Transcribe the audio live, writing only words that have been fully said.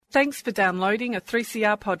Thanks for downloading a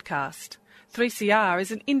 3CR podcast. 3CR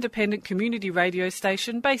is an independent community radio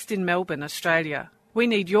station based in Melbourne, Australia. We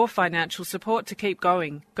need your financial support to keep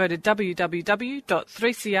going. Go to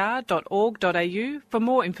www.3cr.org.au for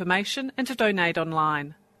more information and to donate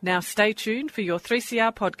online. Now stay tuned for your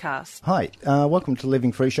 3CR podcast. Hi, welcome to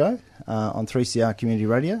Living Free Show on 3CR Community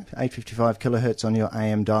Radio, 855 kilohertz on your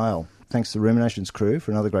AM dial. Thanks to the Ruminations crew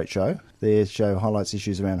for another great show. Their show highlights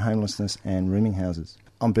issues around homelessness and rooming houses.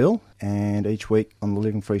 I'm Bill, and each week on the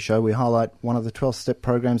Living Free Show we highlight one of the 12-step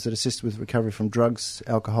programs that assist with recovery from drugs,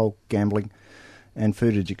 alcohol, gambling and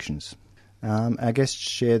food addictions. Our guests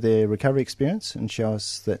share their recovery experience and show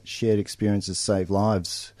us that shared experiences save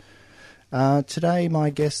lives. Today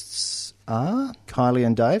my guests are Kylie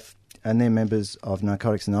and Dave, and they're members of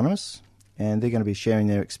Narcotics Anonymous, and they're going to be sharing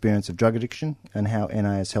their experience of drug addiction and how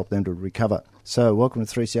NA has helped them to recover. So welcome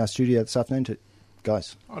to 3CR Studio this afternoon,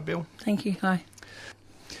 guys. Hi, Bill. Thank you. Hi.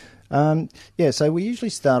 So we usually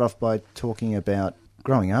start off by talking about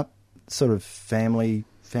growing up, sort of family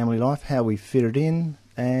life, how we fit it in,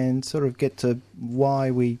 and sort of get to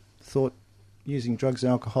why we thought using drugs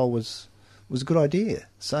and alcohol was a good idea.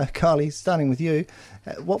 So, Kylie, starting with you,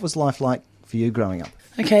 what was life like for you growing up?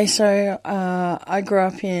 Okay, so I grew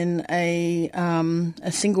up in a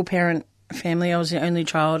single-parent family. I was the only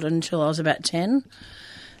child until I was about 10,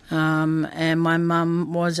 and my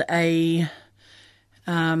mum was a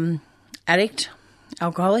addict,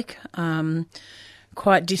 alcoholic,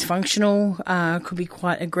 quite dysfunctional, could be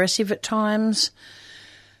quite aggressive at times.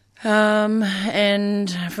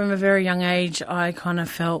 And from a very young age, I kind of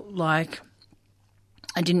felt like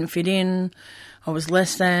I didn't fit in. I was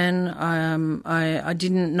less than. I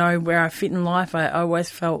didn't know where I fit in life. I always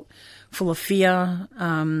felt full of fear.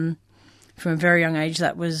 From a very young age,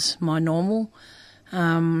 that was my normal.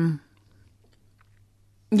 I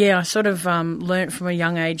sort of learnt from a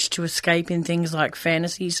young age to escape in things like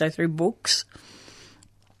fantasy, so through books.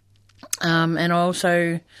 And I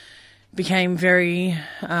also became very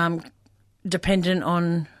dependent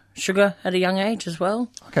on sugar at a young age as well.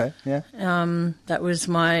 Okay, yeah. That was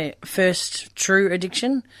my first true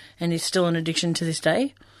addiction and is still an addiction to this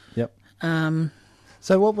day. Yep.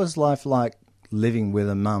 So what was life like living with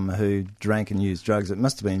a mum who drank and used drugs? It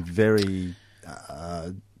must have been very,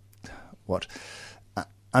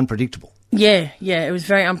 unpredictable. Yeah, it was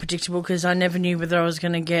very unpredictable because I never knew whether I was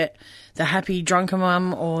going to get the happy drunk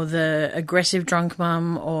mum or the aggressive drunk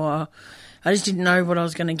mum, or I just didn't know what I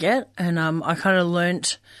was going to get. And I kind of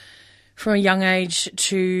learnt from a young age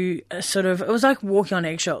to sort of, it was like walking on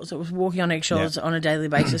eggshells. It was walking on eggshells on a daily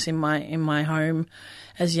basis in my home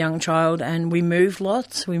as a young child. And we moved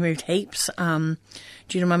lots. We moved heaps due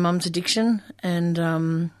to my mum's addiction.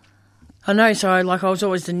 And I know, so I was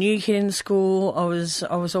always the new kid in school. I was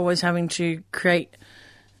always having to create.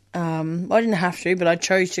 I didn't have to, but I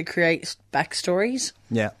chose to create backstories.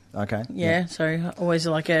 Yeah. Okay. Yeah. So always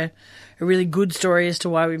like a really good story as to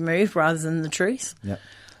why we moved, rather than the truth. Yeah.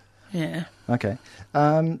 Yeah. Okay.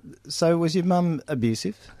 So was your mum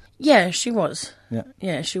abusive? Yeah, she was. Yeah.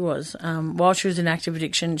 Yeah, she was. While she was in active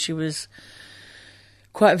addiction, she was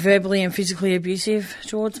quite verbally and physically abusive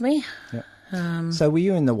towards me. Yeah. So were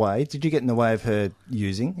you in the way? Did you get in the way of her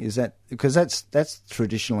using? Is that because that's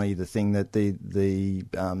traditionally the thing that the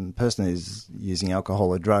person who's using alcohol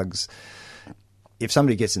or drugs, if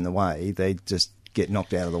somebody gets in the way, they just get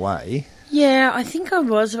knocked out of the way. Yeah, I think I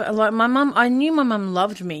was like my mum. I knew my mum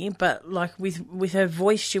loved me, but like with her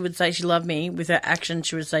voice, she would say she loved me. With her actions,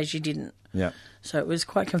 she would say she didn't. Yeah. So it was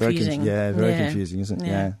quite confusing. Very confusing, isn't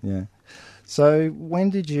it? Yeah. So when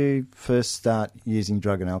did you first start using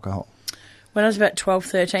drug and alcohol? When I was about 12,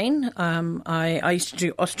 13, I used to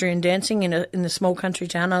do Austrian dancing in the small country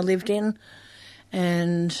town I lived in,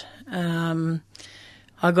 and I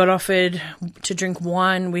got offered to drink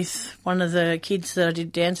wine with one of the kids that I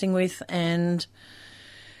did dancing with, and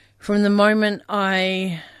from the moment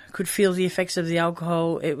I could feel the effects of the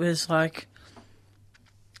alcohol, it was like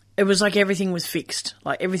everything was fixed.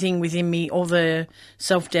 Like everything within me, all the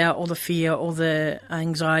self-doubt, all the fear, all the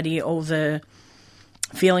anxiety, all the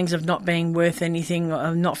feelings of not being worth anything,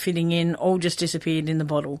 of not fitting in, all just disappeared in the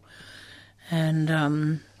bottle.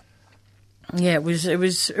 And it was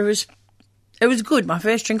good. My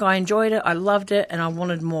first drink, I enjoyed it, I loved it, and I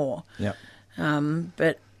wanted more. Yeah.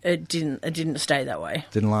 But it didn't stay that way.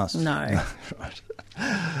 Didn't last. No. Right.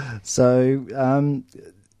 So,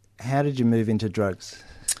 how did you move into drugs?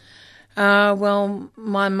 Well,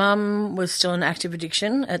 my mum was still in active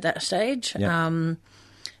addiction at that stage. Yep.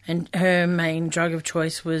 And her main drug of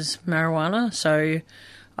choice was marijuana, so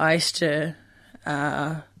I used to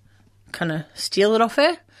kind of steal it off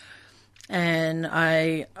her. And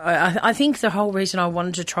I think the whole reason I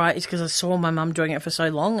wanted to try it is because I saw my mum doing it for so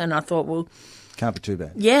long, and I thought, well, Can't be too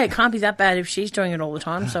bad. yeah, it can't be that bad if she's doing it all the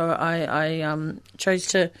time. So I chose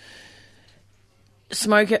to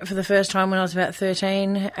smoke it for the first time when I was about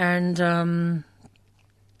 13, and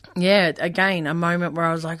yeah, again, a moment where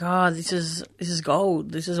I was like, oh, this is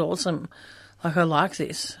gold. This is awesome. Like, I like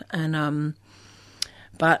this. And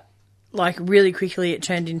but like really quickly, it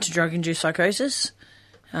turned into drug-induced psychosis.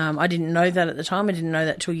 I didn't know that at the time. I didn't know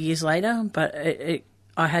that till years later. But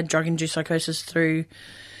I had drug-induced psychosis through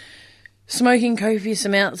smoking copious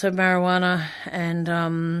amounts of marijuana,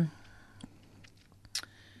 and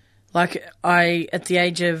like I, at the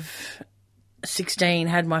age of 16,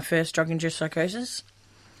 had my first drug-induced psychosis.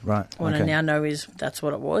 Right. What okay. I now know is that's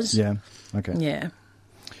what it was. Yeah. Okay. Yeah.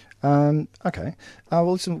 Okay.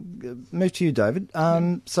 Well, listen, move to you, David.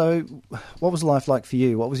 So, what was life like for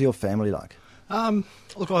you? What was your family like?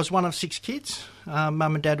 Look, I was one of 6 kids. Mum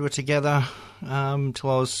and Dad were together till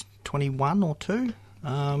I was 21 or 2.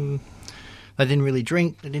 They didn't really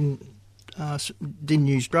drink. They didn't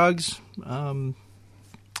use drugs. It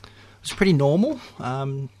was pretty normal.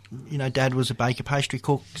 Dad was a baker pastry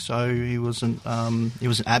cook, so he wasn't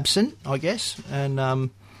absent, I guess.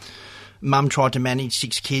 And Mum tried to manage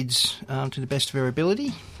 6 kids to the best of her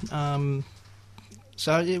ability.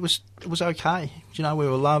 So it was okay. We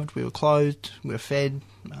were loved, we were clothed, we were fed.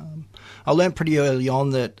 I learnt pretty early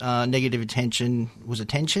on that negative attention was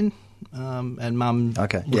attention, and Mum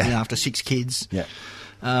looking after 6 kids. Yeah.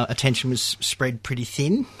 Attention was spread pretty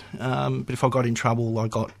thin, but if I got in trouble, I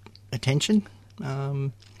got attention.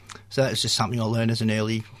 So that's just something I learned as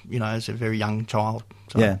as a very young child.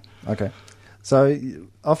 So. Yeah. Okay. So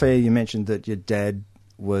off air, you mentioned that your dad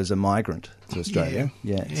was a migrant to Australia.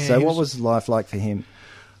 Yeah. So what was life like for him?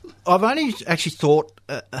 I've only actually thought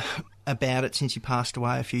about it since he passed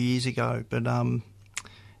away a few years ago, but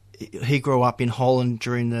he grew up in Holland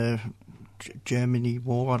during the Germany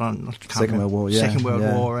War. Second World War, yeah. Second World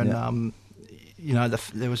War, and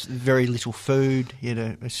there was very little food. He had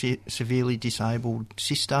a severely disabled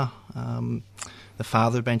sister. The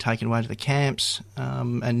father had been taken away to the camps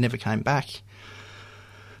and never came back.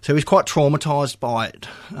 So he was quite traumatised by it,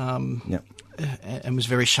 and was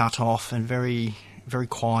very shut off and very, very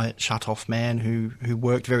quiet, shut off man who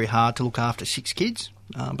worked very hard to look after 6 kids.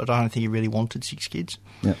 But I don't think he really wanted 6 kids.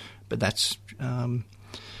 Yeah. But that's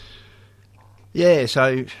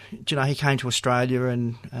so he came to Australia,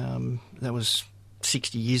 and that was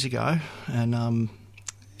 60 years ago. And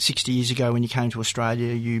 60 years ago, when you came to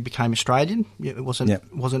Australia, you became Australian. It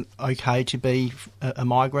wasn't okay to be a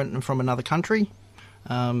migrant and from another country.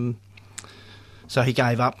 So he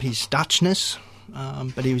gave up his Dutchness,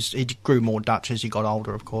 but he grew more Dutch as he got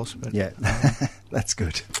older, of course. But, yeah, that's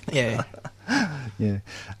good. Yeah, yeah.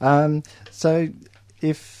 So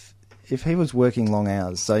if he was working long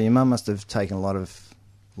hours, so your mum must have taken a lot of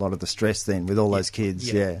the stress then with all those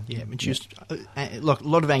kids. Yeah. And she was a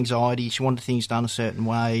lot of anxiety. She wanted things done a certain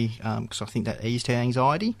way because I think that eased her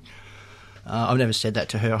anxiety. I've never said that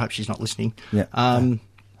to her. I hope she's not listening. Yeah.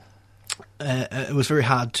 It was very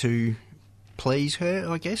hard to please her,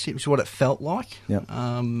 I guess. It was what it felt like. Yep.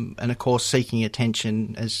 And, of course, seeking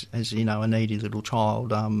attention as a needy little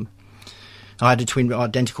child. I had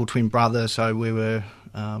identical twin brother, so we were,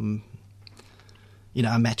 a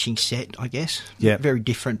matching set, I guess. Yeah. Very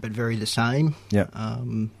different, but very the same. Yeah.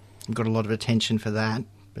 Got a lot of attention for that.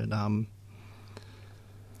 But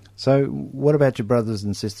So what about your brothers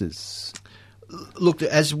and sisters? Look,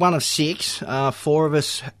 as one of 6, 4 of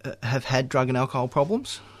us have had drug and alcohol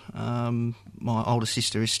problems. My older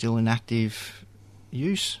sister is still in active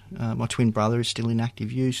use. My twin brother is still in active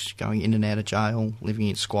use, going in and out of jail, living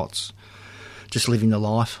in squats, just living the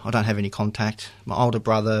life. I don't have any contact. My older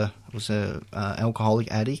brother was an alcoholic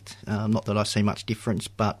addict. Not that I see much difference,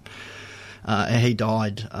 but he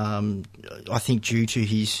died, I think, due to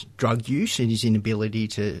his drug use and his inability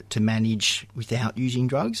to manage without using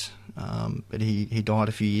drugs. But he died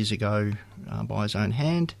a few years ago by his own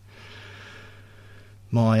hand.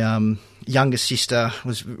 My younger sister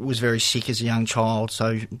was very sick as a young child,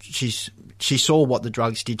 so she saw what the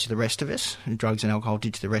drugs did to the rest of us, drugs and alcohol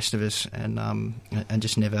did to the rest of us, and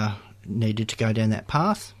just never needed to go down that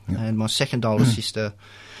path. Yeah. And my second older sister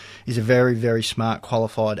is a very, very smart,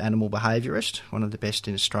 qualified animal behaviourist, one of the best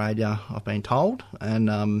in Australia, I've been told,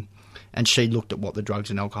 and she looked at what the drugs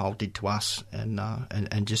and alcohol did to us, and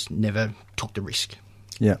just never took the risk.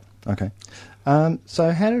 Yeah. Okay.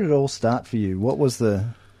 So how did it all start for you? What was the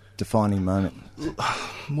defining moment?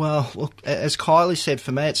 Well, look, as Kylie said,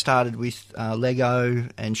 for me it started with Lego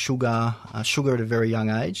and sugar. Sugar at a very young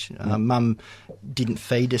age. Mum didn't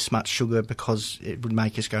feed us much sugar because it would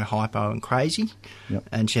make us go hypo and crazy. Yep.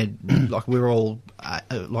 And she had, like, we were all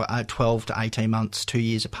 12 to 18 months, 2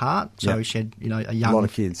 years apart. So she had, a young... A lot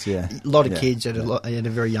of kids, A lot of kids at a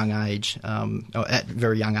very young age, or at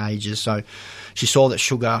very young ages. So she saw that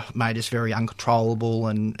sugar made us very uncontrollable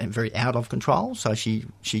and very out of control. So she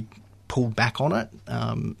pulled back on it.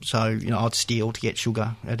 I'd steal to get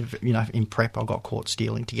sugar. In prep, I got caught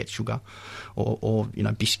stealing to get sugar, or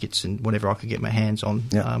biscuits and whatever I could get my hands on.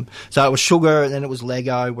 Yep. So it was sugar, and then it was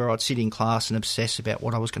Lego, where I'd sit in class and obsess about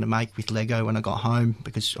what I was going to make with Lego when I got home,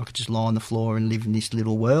 because I could just lie on the floor and live in this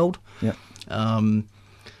little world. Yep. And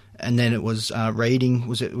then it was reading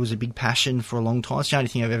was a big passion for a long time. It's the only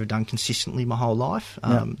thing I've ever done consistently my whole life.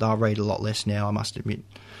 Though I read a lot less now, I must admit.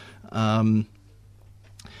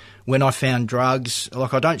 When I found drugs,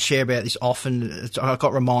 like, I don't share about this often. I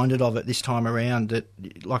got reminded of it this time around that,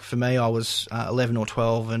 like, for me, I was 11 or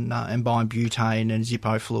 12 and buying butane and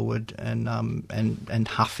Zippo fluid and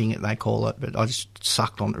huffing it, they call it, but I just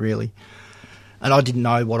sucked on it, really. And I didn't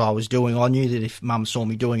know what I was doing. I knew that if Mum saw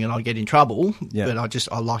me doing it, I'd get in trouble. Yeah. But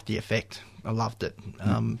I liked the effect. I loved it.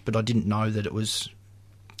 But I didn't know that it was...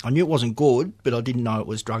 I knew it wasn't good, but I didn't know it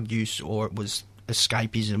was drug use or it was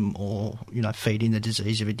escapism or, feeding the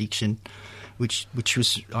disease of addiction, which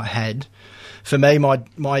was I had. For me,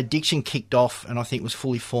 my addiction kicked off and I think was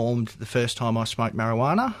fully formed the first time I smoked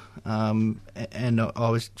marijuana. And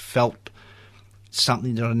I felt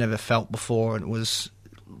something that I never felt before, and it was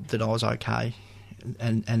that I was okay.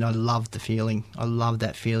 And I loved the feeling. I loved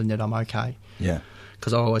that feeling that I'm okay. Yeah.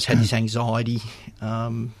 Because I always had this anxiety,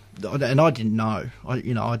 and I didn't know.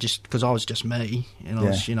 Because I was just me, and I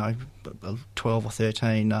was, 12 or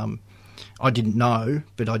 13. I didn't know,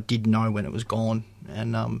 but I did know when it was gone.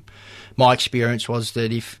 And my experience was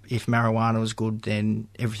that if marijuana was good, then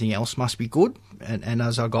everything else must be good. And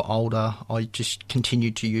as I got older, I just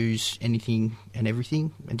continued to use anything and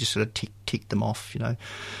everything, and just sort of ticked them off.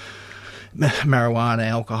 Marijuana,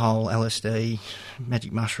 alcohol, LSD,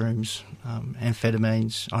 magic mushrooms,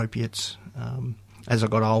 amphetamines, opiates. As I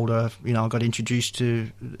got older, I got introduced to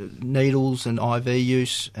needles and IV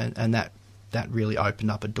use, and that really opened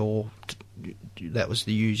up a door. That was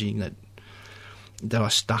the using that I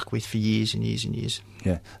stuck with for years and years and years.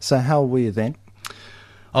 Yeah. So how old were you then?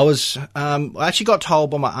 I was. I actually got told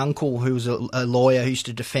by my uncle, who was a lawyer who used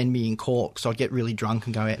to defend me in court. So I'd get really drunk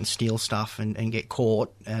and go out and steal stuff and get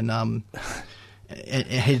caught. And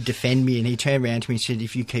he'd defend me, and he turned around to me and said,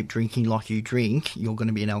 "If you keep drinking like you drink, you're going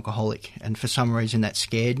to be an alcoholic." And for some reason, that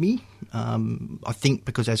scared me. I think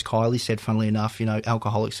because, as Kylie said, funnily enough,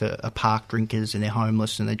 alcoholics are park drinkers and they're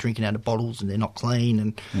homeless and they're drinking out of bottles and they're not clean.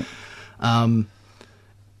 And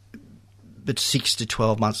but 6 to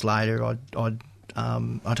 12 months later, I'd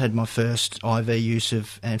had my first IV use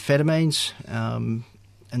of amphetamines, and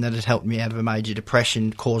that had helped me out of a major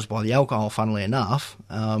depression caused by the alcohol, funnily enough.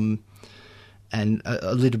 And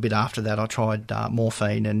a little bit after that, I tried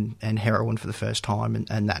morphine and heroin for the first time,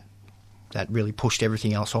 and that really pushed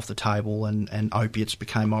everything else off the table, and opiates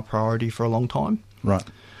became my priority for a long time. Right.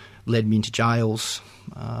 Led me into jails,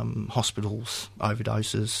 hospitals,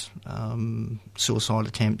 overdoses, suicide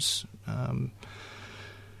attempts.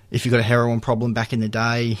 If you've got a heroin problem back in the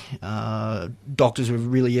day, doctors were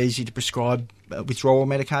really easy to prescribe withdrawal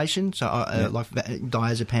medication, so like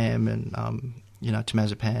diazepam and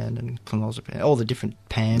temazepam and clonazepam, all the different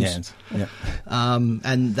PAMs. Yeah.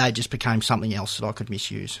 And they just became something else that I could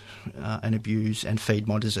misuse and abuse and feed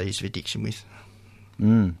my disease of addiction with.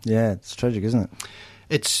 Yeah, it's tragic, isn't it?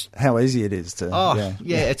 It's how easy it is to.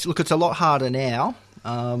 It's a lot harder now.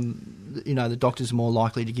 The doctors are more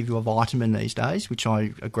likely to give you a vitamin these days, which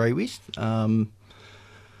I agree with. You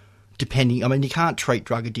can't treat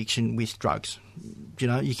drug addiction with drugs.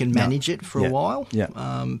 You can manage it for a while. Yeah.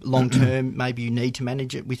 Long term, maybe you need to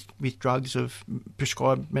manage it with drugs of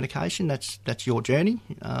prescribed medication. That's your journey.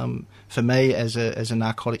 For me, as a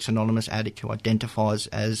Narcotics Anonymous addict who identifies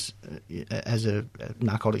as a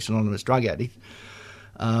Narcotics Anonymous drug addict,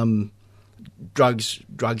 drugs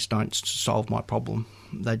don't solve my problem.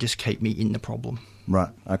 They just keep me in the problem. Right.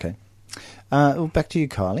 Okay. Well, back to you,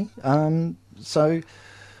 Kylie. So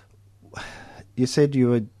you said you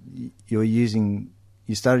were using.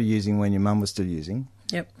 You started using when your mum was still using.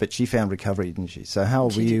 Yep. But she found recovery, didn't she? So how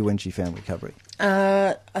old were you when she found recovery?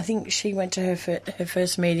 I think she went to her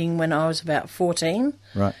first meeting when I was about 14.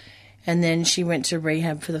 Right. And then she went to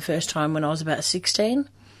rehab for the first time when I was about 16.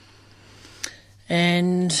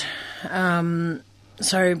 And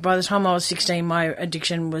so by the time I was 16, my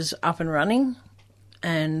addiction was up and running.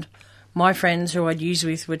 and my friends who I'd used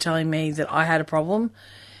with were telling me that I had a problem,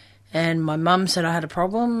 and my mum said I had a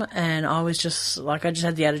problem, and I was just like, I just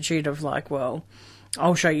had the attitude of like, well,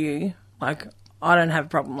 I'll show you. Like, I don't have a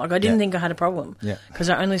problem. Like, I didn't think I had a problem. Yeah. Because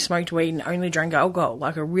I only smoked weed and only drank alcohol.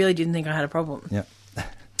 Like, I really didn't think I had a problem. Yeah.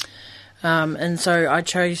 And so I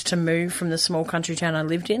chose to move from the small country town I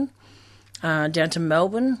lived in down to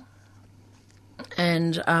Melbourne.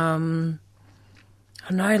 And I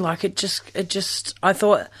don't know, like it just I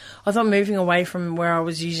thought moving away from where I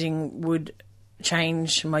was using would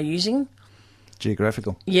change my using.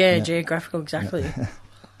 Geographical. Yeah, geographical, exactly.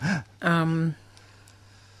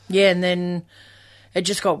 Yeah, and then it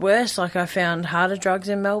just got worse. Like, I found harder drugs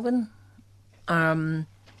in Melbourne. I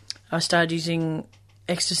started using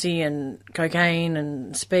ecstasy and cocaine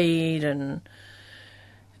and speed and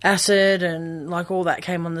acid, and like all that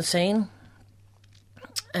came on the scene.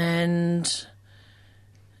 And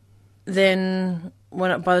then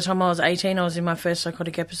by the time I was 18, I was in my first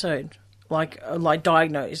psychotic episode. Like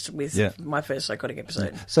diagnosed with my first psychotic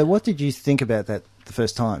episode. So what did you think about that the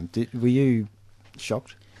first time? Were you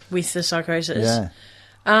shocked? With the psychosis?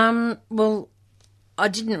 Yeah. Well, I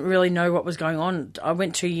didn't really know what was going on. I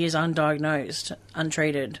went 2 years undiagnosed,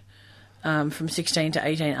 untreated, from 16 to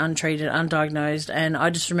 18, untreated, undiagnosed, and I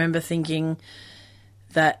just remember thinking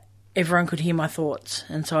that everyone could hear my thoughts.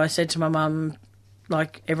 And so I said to my mum,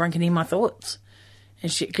 like, everyone can hear my thoughts.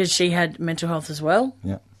 And because she had mental health as well.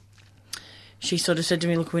 Yeah. She sort of said to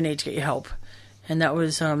me, look, we need to get you help. And that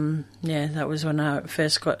was, that was when I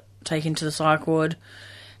first got taken to the psych ward.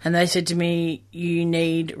 And they said to me, you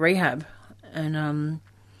need rehab. And,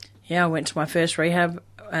 I went to my first rehab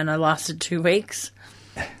and I lasted 2 weeks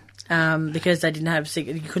because they didn't have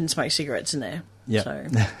you couldn't smoke cigarettes in there. Yeah. So,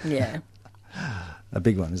 yeah. A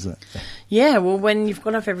big one, isn't it? Yeah, well, when you've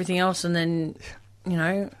got off everything else and then, you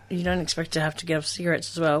don't expect to have to get off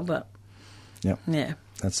cigarettes as well, but, yeah.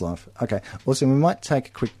 That's life. Okay. Also, we might take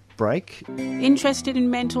a quick break. Interested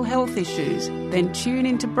in mental health issues? Then tune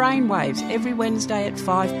into Brainwaves every Wednesday at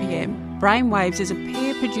 5 p.m. Brainwaves is a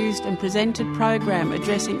peer-produced and presented program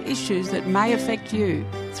addressing issues that may affect you.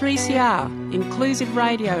 3CR, inclusive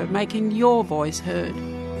radio, making your voice heard.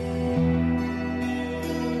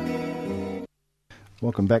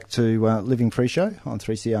 Welcome back to Living Free Show on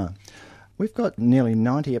 3CR. We've got nearly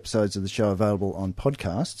 90 episodes of the show available on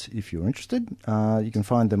podcast if you're interested. You can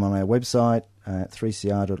find them on our website at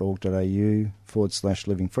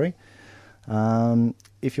 3cr.org.au/livingfree.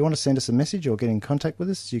 If you want to send us a message or get in contact with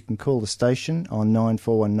us, you can call the station on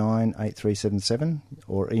 9419 8377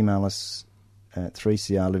 or email us at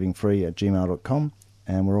 3crlivingfree@gmail.com,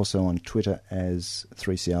 and we're also on Twitter as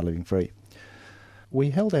 3crlivingfree.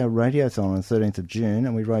 We held our radiothon on the 13th of June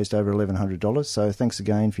and we raised over $1,100, so thanks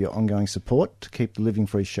again for your ongoing support to keep the Living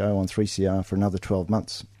Free Show on 3CR for another 12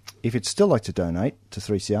 months. If you'd still like to donate to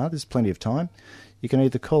 3CR, there's plenty of time. You can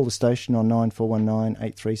either call the station on 9419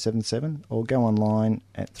 8377 or go online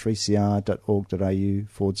at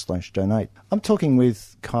 3cr.org.au/donate. I'm talking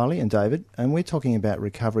with Kylie and David, and we're talking about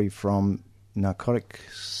recovery from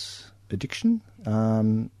narcotics addiction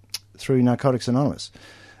through Narcotics Anonymous.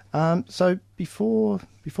 So before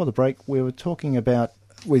the break, we were talking about,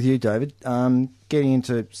 with you, David, getting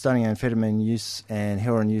into starting amphetamine use and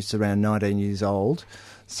heroin use around 19 years old.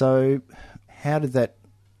 So how did that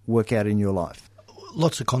work out in your life?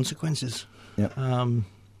 Lots of consequences. Yep.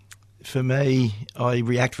 For me, I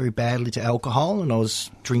react very badly to alcohol, and I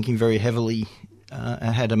was drinking very heavily.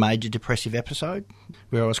 I had a major depressive episode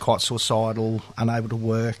where I was quite suicidal, unable to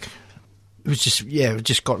work. It was just, it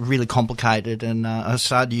just got really complicated, and I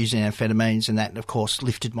started using amphetamines, and that, of course,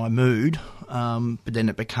 lifted my mood. But then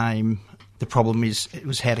the problem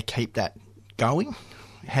was how to keep that going,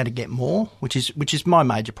 how to get more, which is my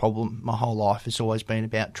major problem. My whole life has always been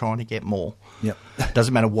about trying to get more. Yep.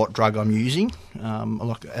 Doesn't matter what drug I'm using.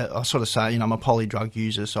 I sort of say, I'm a polydrug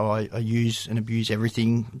user, so I use and abuse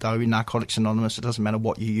everything. Though in Narcotics Anonymous, it doesn't matter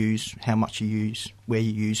what you use, how much you use, where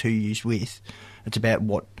you use, who you use with. It's about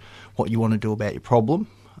what you want to do about your problem.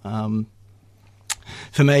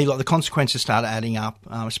 For me, the consequences started adding up,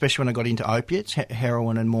 especially when I got into opiates,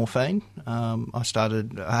 heroin and morphine. I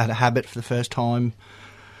had a habit for the first time.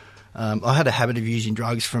 I had a habit of using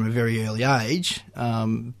drugs from a very early age,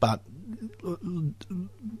 but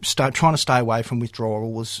trying to stay away from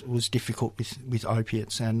withdrawal was difficult with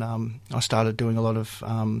opiates, and I started doing a lot of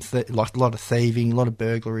thieving, a lot of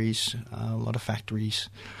burglaries, a lot of factories,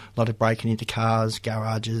 a lot of breaking into cars,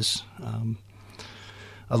 garages,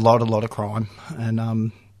 a lot of crime,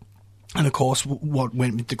 and And of course, what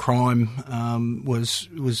went with the crime was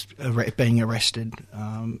being arrested,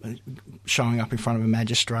 showing up in front of a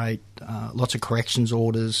magistrate, lots of corrections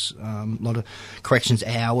orders, a lot of corrections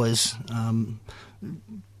hours,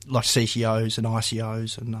 like CCOs and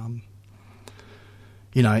ICOs, and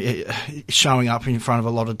showing up in front of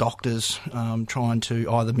a lot of doctors, trying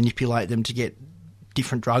to either manipulate them to get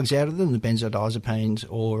different drugs out of them, the benzodiazepines,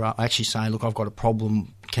 or actually saying, "Look, I've got a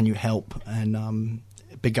problem. Can you help?" And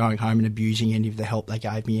be going home and abusing any of the help they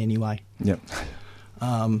gave me anyway. Yep.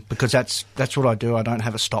 Because that's what I do. I don't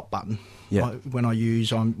have a stop button. Yeah. When I'm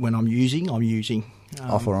using.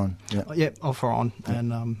 Off or on. Yeah. Yep, off or on. Yep.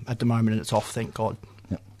 And at the moment it's off, thank God.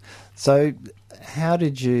 Yep. So how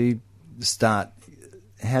did you start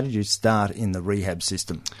in the rehab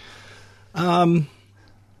system? For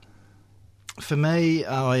me,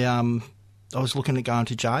 I was looking at going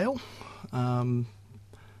to jail.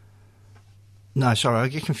 No, sorry, I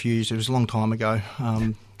get confused. It was a long time ago.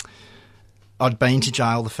 I'd been to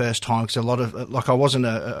jail the first time because I wasn't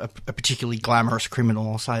a particularly glamorous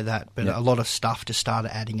criminal, I'll say that, but a lot of stuff just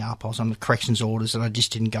started adding up. I was on the corrections orders that I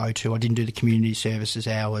just didn't go to. I didn't do the community services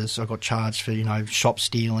hours. I got charged for, shop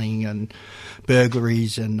stealing and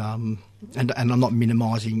burglaries and I'm not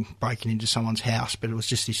minimising breaking into someone's house, but it was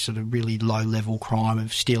just this sort of really low-level crime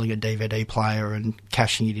of stealing a DVD player and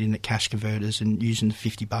cashing it in at cash converters and using the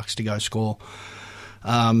 $50 to go score.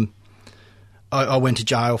 I went to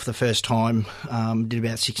jail for the first time, did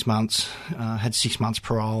about 6 months, had 6 months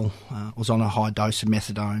parole, was on a high dose of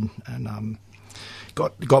methadone, and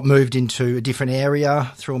got moved into a different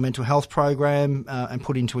area through a mental health program and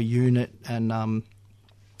put into a unit, and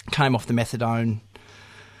came off the methadone.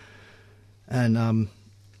 And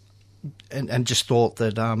just thought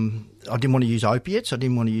that I didn't want to use opiates, I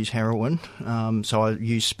didn't want to use heroin, so I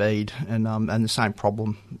used speed, and the same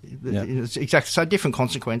problem. Yep. It's exactly so different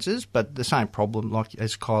consequences, but the same problem. Like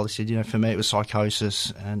as Kylie said, for me it was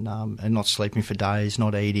psychosis and not sleeping for days,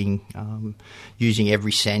 not eating, using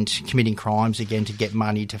every cent, committing crimes again to get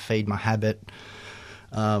money to feed my habit,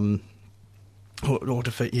 or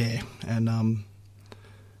to feed and.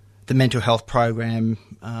 The mental health program,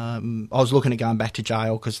 I was looking at going back to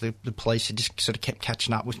jail because the police had just sort of kept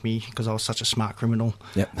catching up with me because I was such a smart criminal.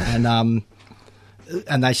 Yep. And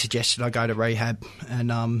they suggested I go to rehab. And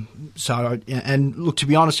look, to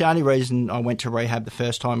be honest, the only reason I went to rehab the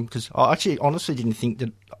first time, because I actually honestly didn't think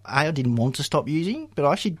that, I didn't want to stop using, but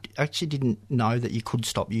I actually didn't know that you could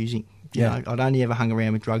stop using. You know, I'd only ever hung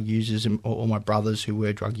around with drug users or my brothers who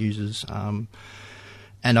were drug users.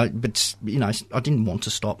 I didn't want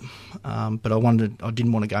to stop, but I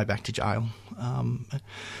didn't want to go back to jail.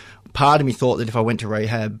 Part of me thought that if I went to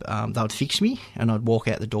rehab, they would fix me, and I'd walk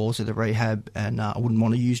out the doors of the rehab, and I wouldn't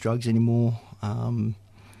want to use drugs anymore,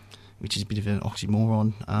 which is a bit of an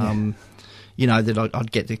oxymoron. That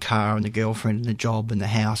I'd get the car and the girlfriend and the job and the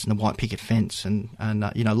house and the white picket fence, and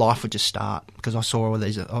life would just start, because I saw all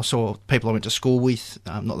these. I saw people I went to school with,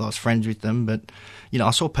 not that I was friends with them, but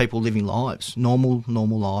I saw people living lives, normal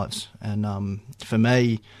lives, and for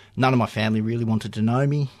me, none of my family really wanted to know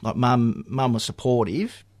me. Like mum was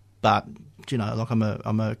supportive, but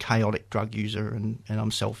I'm a chaotic drug user, and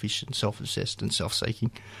I'm selfish and self-obsessed and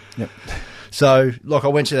self-seeking. Yep. So, I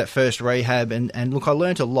went to that first rehab, and look, I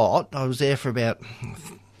learnt a lot. I was there for about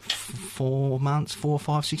 4 months, 4,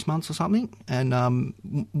 5, 6 months or something, and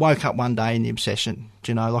woke up one day in the obsession.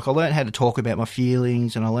 I learnt how to talk about my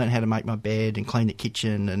feelings, and I learnt how to make my bed and clean the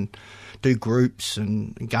kitchen and do groups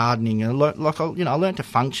and gardening, and I learnt to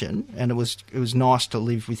function, and it was nice to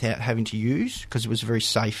live without having to use, because it was a very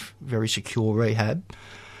safe, very secure rehab.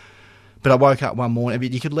 But I woke up one morning. I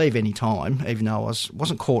mean, you could leave any time, even though I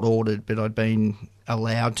wasn't court ordered, but I'd been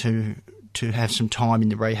allowed to have some time in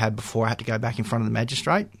the rehab before I had to go back in front of the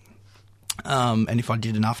magistrate. And if I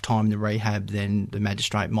did enough time in the rehab, then the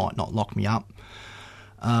magistrate might not lock me up.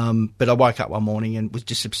 But I woke up one morning and was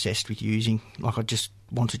just obsessed with using. I just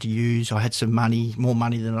wanted to use. I had some money, more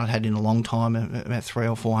money than I'd had in a long time, about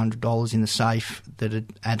 $300 or $400 in the safe that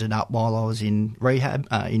had added up while I was in rehab,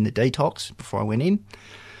 in the detox, before I went in.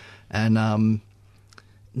 And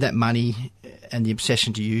that money and the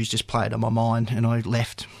obsession to use just played on my mind, and I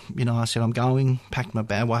left. I said, I'm going, packed my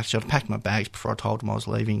bag. Well, actually, I packed my bags before I told them I was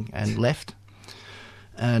leaving, and left.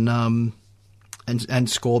 And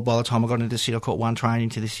scored by the time I got into the city. I caught one train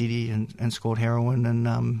into the city and scored heroin,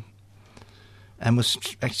 and was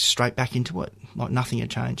straight back into it. Like nothing had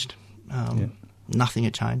changed. Nothing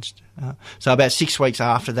had changed. So about 6 weeks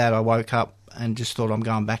after that, I woke up and just thought, I'm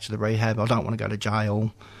going back to the rehab. I don't want to go to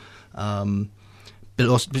jail. But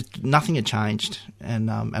nothing had changed, and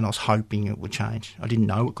I was hoping it would change. I didn't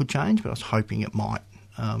know it could change, but I was hoping it might.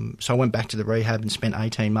 So I went back to the rehab and spent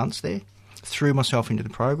 18 months there, threw myself into the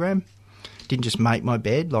program. Didn't just make my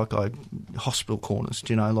bed, hospital corners,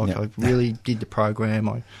 I really did the program.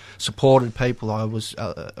 I supported people. I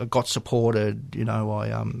got supported,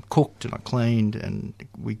 I cooked and I cleaned, and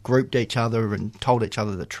we grouped each other and told each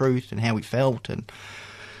other the truth and how we felt, and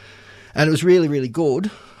it was really, really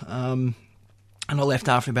good. And I left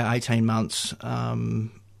after about 18 months. I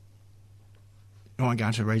won't go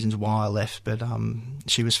into the reasons why I left, but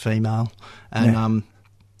she was female, and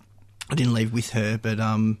I didn't leave with her, but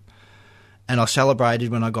and I celebrated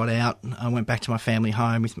when I got out. I went back to my family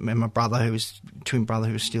home with my brother, twin brother,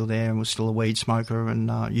 who was still there and was still a weed smoker,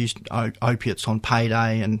 and used opiates on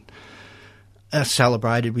payday, and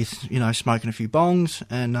celebrated with smoking a few bongs.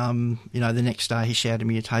 And the next day he shouted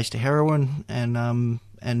me a taste of heroin, and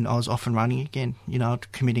I was off and running again.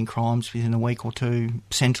 Committing crimes within a week or two.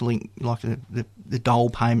 Centrelink, like the dole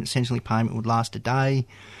payment, Centrelink payment would last a day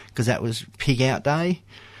because that was pig out day,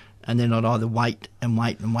 and then I'd either wait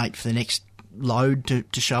for the next load to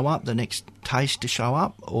show up, the next taste to show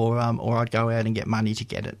up, or I'd go out and get money to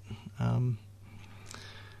get it.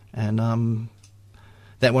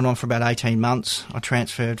 That went on for about 18 months. I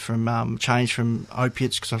changed from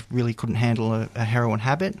opiates because I really couldn't handle a heroin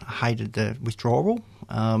habit. I hated the withdrawal,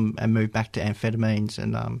 and moved back to amphetamines,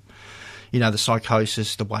 and the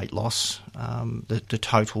psychosis, the weight loss, the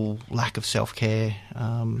total lack of self-care.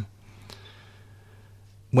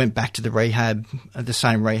 Went back to the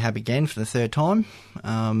same rehab again for the third time,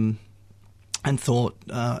 and thought,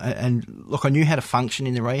 and look, I knew how to function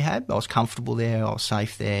in the rehab. I was comfortable there, I was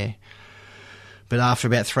safe there. But after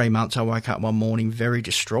about 3 months, I woke up one morning very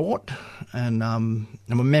distraught, and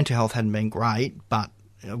my mental health hadn't been great, but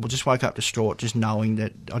I just woke up distraught, just knowing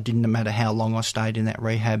that I didn't matter how long I stayed in that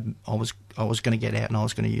rehab, I was going to get out and I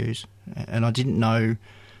was going to use, and I didn't know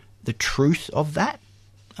the truth of that.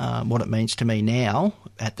 What it means to me now.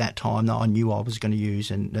 At that time, though, I knew I was going to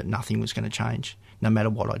use and that nothing was going to change, no matter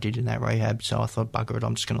what I did in that rehab. So I thought, bugger it,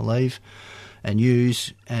 I'm just going to leave and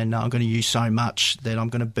use, and I'm going to use so much that I'm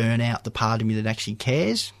going to burn out the part of me that actually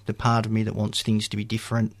cares, the part of me that wants things to be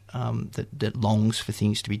different, that longs for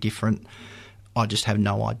things to be different. I just have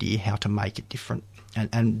no idea how to make it different.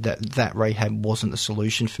 And that rehab wasn't the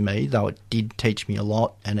solution for me, though it did teach me a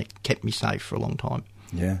lot and it kept me safe for a long time.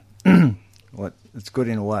 Yeah. Well, it's good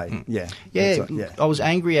in a way. Yeah. Yeah, I was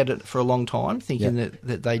angry at it for a long time, thinking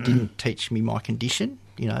that they didn't teach me my condition,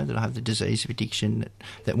 that I have the disease of addiction,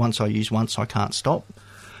 that once I use once I can't stop.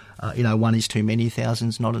 One is too many,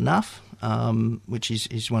 thousands not enough, which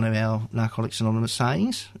is one of our Narcotics Anonymous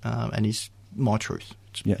sayings, and is my truth.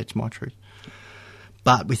 It's my truth.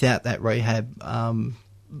 But without that rehab, I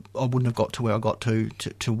wouldn't have got to where I got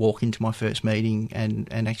to walk into my first meeting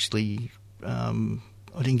and actually...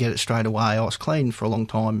 I didn't get it straight away. I was clean for a long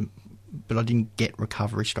time, but I didn't get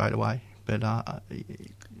recovery straight away. But I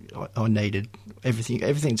needed everything.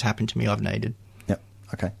 Everything that's happened to me, I've needed. Yep.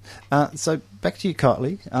 Okay. So back to you,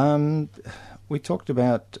 Kylie. We talked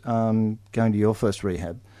about going to your first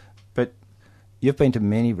rehab, but you've been to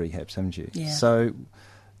many rehabs, haven't you? Yeah. So do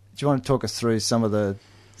you want to talk us through some of the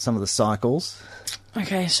cycles?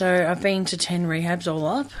 Okay, so I've been to 10 rehabs all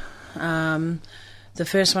up. The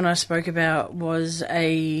first one I spoke about was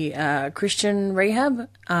a Christian rehab,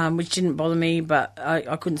 which didn't bother me, but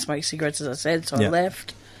I couldn't smoke cigarettes, as I said, so I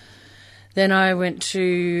left. Then I went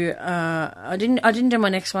to I didn't do my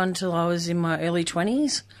next one till I was in my early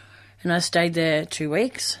 20s, and I stayed there 2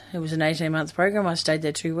 weeks. It was an 18-month program. I stayed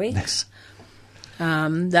there 2 weeks.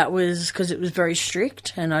 That was because it was very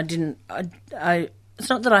strict, and I didn't. It's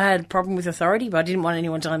not that I had a problem with authority, but I didn't want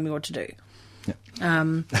anyone telling me what to do. Yep. I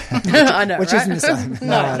know, which right? isn't the same.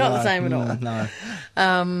 No, not the same at all. No.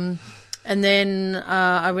 And then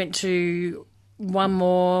I went to one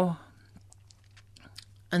more,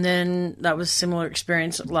 and then that was a similar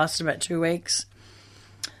experience. It lasted about 2 weeks.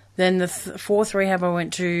 Then the fourth rehab I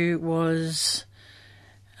went to was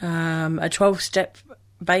a 12-step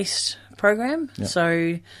based program. Yep.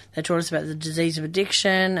 So they taught us about the disease of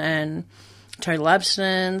addiction and total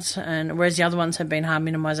abstinence, and whereas the other ones have been harm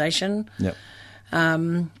minimisation. Yep.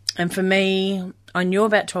 And for me, I knew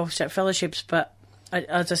about 12-step fellowships, but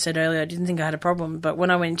as I said earlier, I didn't think I had a problem. But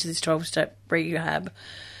when I went into this 12-step rehab,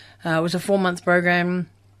 it was a 4-month program.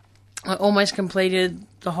 I almost completed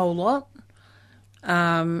the whole lot.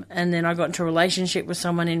 And then I got into a relationship with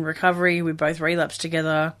someone in recovery. We both relapsed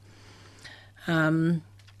together. And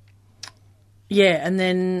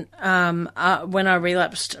then when I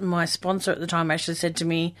relapsed, my sponsor at the time actually said to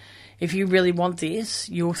me, if you really want this,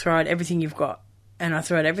 you'll throw out everything you've got. And I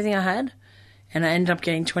threw out everything I had, and I ended up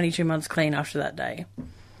getting 22 months clean after that day.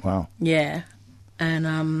 Wow. Yeah.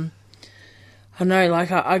 And I know,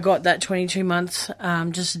 like, I got that 22 months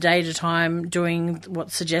just a day at a time doing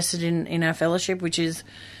what's suggested in our fellowship, which is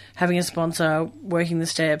having a sponsor, working the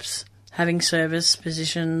steps, having service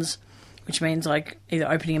positions, which means, like, either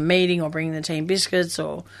opening a meeting or bringing the team biscuits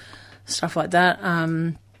or stuff like that.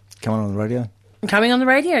 Coming on the radio? Coming on the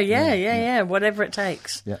radio, yeah, whatever it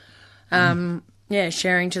takes. Yeah.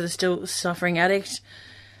 Sharing to the still suffering addict,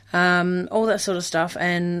 all that sort of stuff.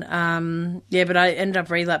 And, but I ended up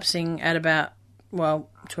relapsing at about,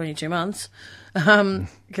 22 months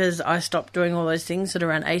because I stopped doing all those things at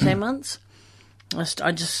around 18 months.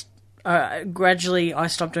 Gradually I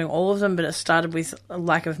stopped doing all of them, but it started with a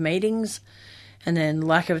lack of meetings and then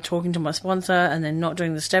lack of talking to my sponsor and then not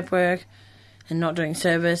doing the step work and not doing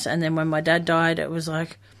service. And then when my dad died, it was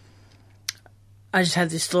like I just had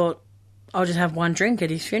this thought, I'll just have one drink at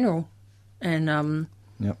his funeral. And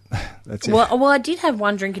yep, that's it. Well, I did have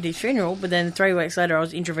one drink at his funeral, but then 3 weeks later I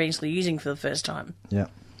was intravenously using for the first time. Yeah.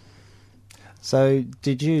 So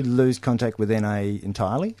did you lose contact with NA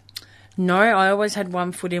entirely? No, I always had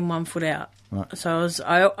 1 foot in, 1 foot out. Right. So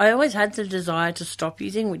I always had the desire to stop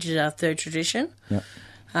using, which is our third tradition. Yeah.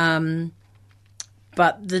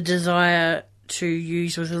 But the desire to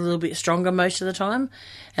use was a little bit stronger most of the time.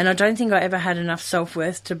 And I don't think I ever had enough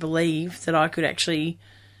self-worth to believe that I could actually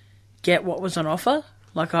get what was on offer.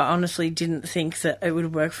 Like, I honestly didn't think that it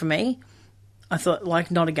would work for me. I thought,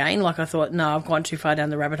 like, not again. Like, I thought, no, I've gone too far down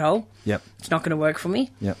the rabbit hole. Yep. It's not going to work for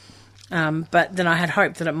me. Yep. But then I had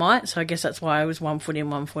hope that it might, so I guess that's why I was 1 foot in,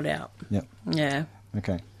 1 foot out. Yep. Yeah.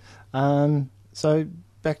 Okay. So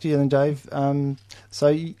back to you then, Dave. So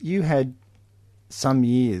you had some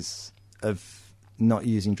years of not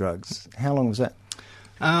using drugs. How long was that?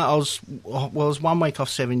 I was 1 week off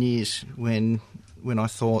 7 years when I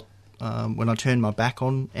thought, when I turned my back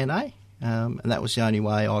on NA, and that was the only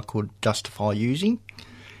way I could justify using.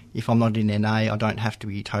 If I'm not in NA, I don't have to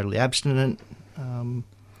be totally abstinent.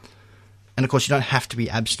 And, of course, you don't have to be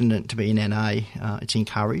abstinent to be in NA. It's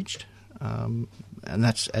encouraged. And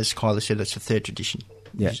that's, as Kylie said, that's the third tradition.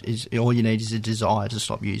 Yeah. Is all you need is a desire to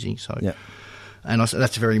stop using. So, yeah. And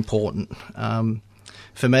that's very important.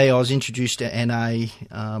 For me, I was introduced to NA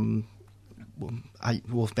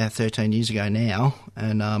about 13 years ago now,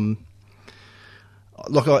 and I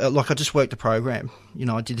just worked the program. You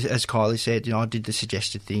know, I did, as Kylie said, you know, I did the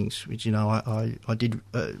suggested things, which, you know, I did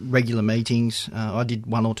regular meetings. I did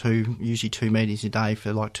 1 or 2, usually 2 meetings a day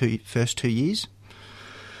for like first 2 years.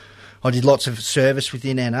 I did lots of service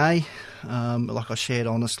within NA. Like I shared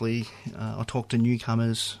honestly, I talked to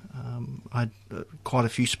newcomers. I had quite a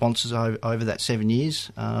few sponsors over that 7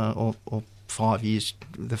 years, or 5 years,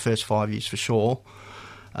 the first 5 years for sure.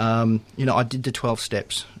 You know, I did the 12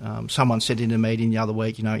 steps. Someone said in a meeting the other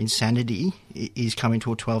week, you know, insanity is coming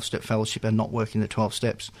to a 12-step fellowship and not working the 12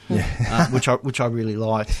 steps, which I really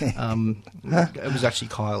liked. It was actually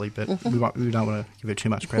Kylie, but we don't want to give her too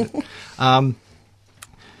much credit. I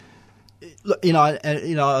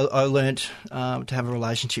learnt to have a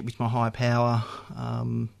relationship with my higher power,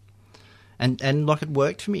 and like it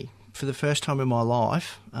worked for me. For the first time in my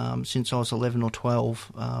life, since I was 11 or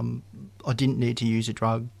 12, I didn't need to use a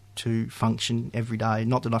drug to function every day.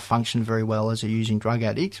 Not that I functioned very well as a using drug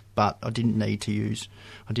addict, but I didn't need to use.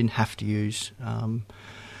 I didn't have to use.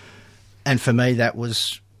 And for me, that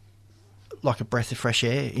was like a breath of fresh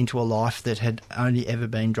air into a life that had only ever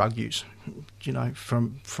been drug use. You know,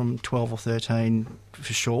 from 12 or 13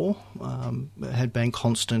 for sure, it had been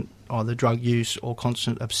constant either drug use or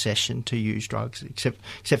constant obsession to use drugs, except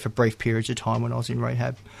for brief periods of time when I was in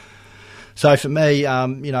rehab. So for me,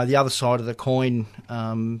 you know, the other side of the coin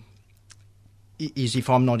is if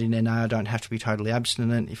I'm not in NA, I don't have to be totally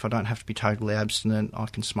abstinent. If I don't have to be totally abstinent, I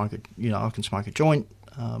can smoke a joint.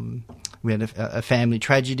 We had a family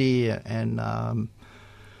tragedy, and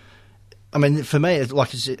I mean, for me,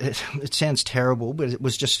 it sounds terrible, but it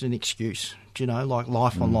was just an excuse. You know, like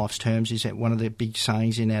life on life's terms is one of the big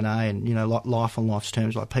sayings in NA, and you know, like life on life's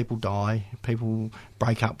terms, like people die, people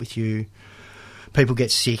break up with you, people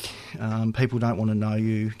get sick, people don't want to know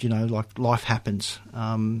you. You know, like life happens.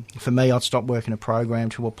 For me, I'd stopped working a program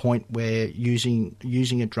to a point where using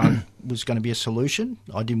a drug was going to be a solution.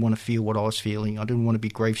 I didn't want to feel what I was feeling. I didn't want to be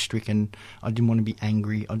grief-stricken. I didn't want to be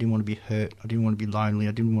angry. I didn't want to be hurt. I didn't want to be lonely.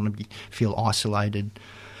 I didn't want to feel isolated.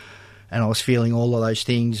 And I was feeling all of those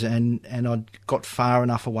things, and I'd got far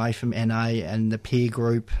enough away from NA and the peer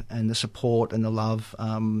group and the support and the love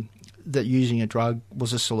that using a drug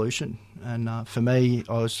was a solution. And for me,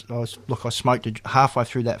 I smoked halfway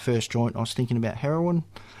through that first joint. I was thinking about heroin.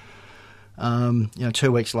 You know,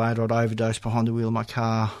 2 weeks later, I'd overdosed behind the wheel of my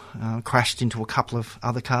car, crashed into a couple of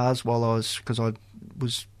other cars because I'd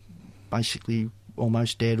was basically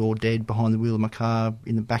almost dead or dead behind the wheel of my car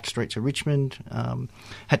in the back streets of Richmond.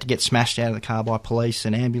 Had to get smashed out of the car by police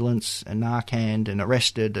and ambulance and Narcan and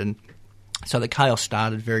arrested. And so the chaos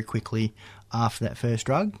started very quickly after that first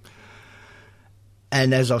drug.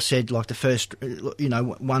 And as I said, like the first,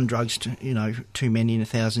 one drug's, too many in the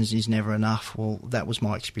thousands is never enough. Well, that was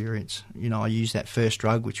my experience. I used that first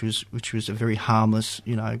drug, which was a very harmless,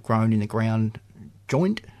 grown in the ground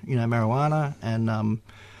joint, marijuana, and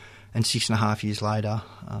 6.5 years later,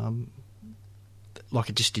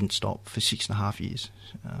 it just didn't stop for 6.5 years.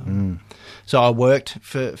 So I worked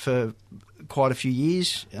for quite a few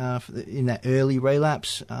years in that early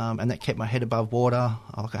relapse, and that kept my head above water.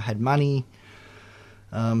 I had money.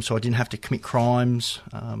 So I didn't have to commit crimes.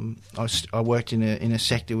 I worked in a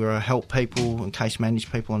sector where I helped people and case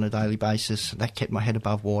managed people on a daily basis. That kept my head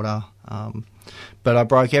above water. But I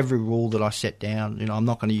broke every rule that I set down. I'm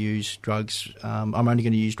not going to use drugs. I'm only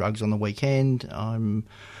going to use drugs on the weekend. I'm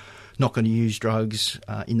not going to use drugs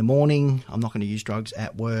in the morning. I'm not going to use drugs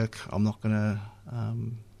at work. I'm not going to.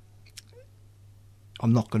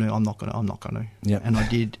 Yep. And I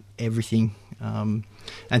did everything. And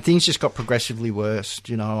things just got progressively worse.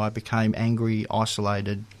 I became angry,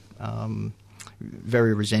 isolated,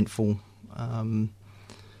 very resentful,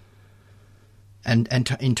 and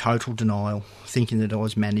in total denial, thinking that I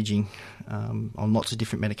was managing on lots of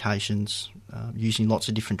different medications, using lots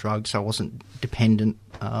of different drugs. So I wasn't dependent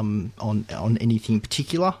on anything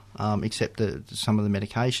particular except some of the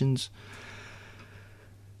medications.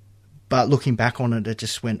 But looking back on it, it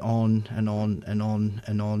just went on and on and on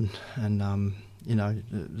and on, and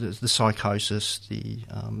the psychosis, the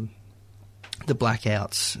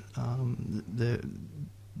blackouts,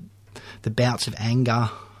 the bouts of anger,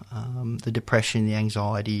 the depression, the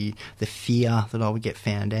anxiety, the fear that I would get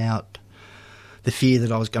found out, the fear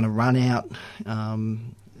that I was going to run out.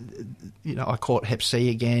 I caught Hep C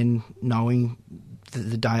again, knowing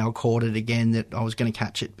the day I caught it again that I was going to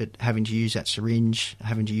catch it, but having to use that syringe,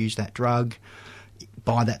 having to use that drug,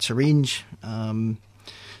 buy that syringe. So,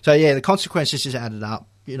 yeah, the consequences just added up.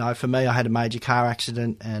 For me, I had a major car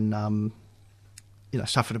accident and,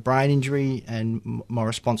 suffered a brain injury, and my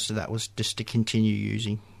response to that was just to continue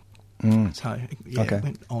using. So, yeah, Okay. It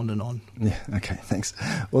went on and on. Yeah, okay, thanks.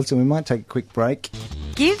 Well, so we might take a quick break.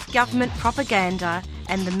 Give government propaganda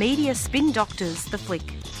and the media spin doctors the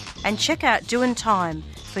flick. And check out Doin' Time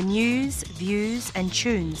for news, views and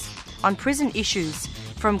tunes on prison issues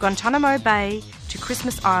from Guantanamo Bay to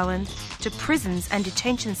Christmas Island to prisons and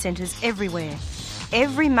detention centres everywhere.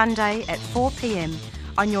 Every Monday at 4 p.m.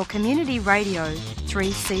 on your community radio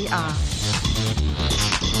 3CR.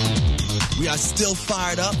 We are still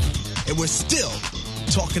fired up and we're still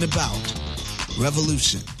talking about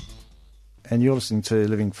revolution. And you're listening to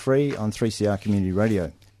Living Free on 3CR Community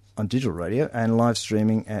Radio, on digital radio and live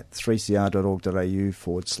streaming at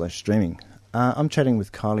 3cr.org.au/streaming. I'm chatting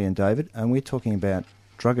with Kylie and David, and we're talking about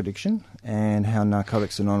drug addiction and how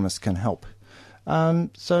Narcotics Anonymous can help.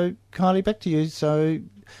 So, Kylie, back to you. So,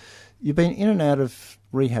 you've been in and out of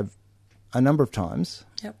rehab a number of times.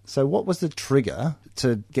 Yep. So, what was the trigger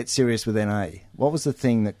to get serious with NA? What was the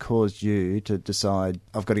thing that caused you to decide,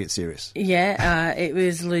 I've got to get serious? Yeah, it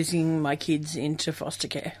was losing my kids into foster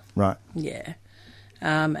care. Right. Yeah.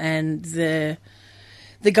 And the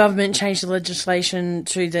government changed the legislation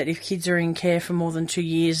to that if kids are in care for more than 2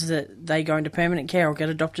 years that they go into permanent care or get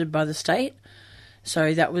adopted by the state.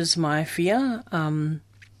 So that was my fear, and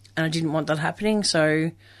I didn't want that happening.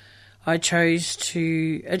 So I chose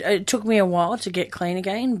to... It took me a while to get clean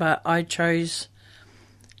again, but I chose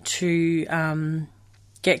to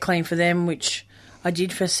get clean for them, which I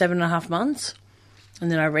did for 7.5 months,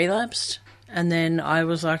 and then I relapsed. And then I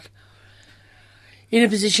was like... in a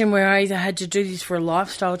position where I either had to do this for a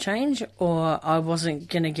lifestyle change or I wasn't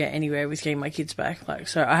going to get anywhere with getting my kids back.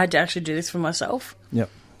 So I had to actually do this for myself. Yep.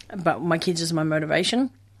 But my kids is my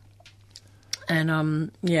motivation. And,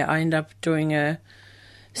 I ended up doing a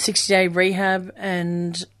 60-day rehab,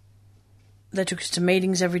 and they took us to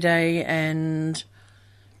meetings every day, and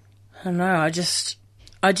I don't know, I guess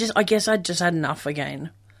I just had enough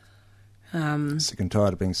again. Sick and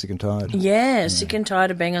tired of being sick and tired. Yeah, sick and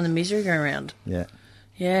tired of being on the merry-go-round. Yeah.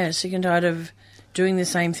 Yeah, sick and tired of doing the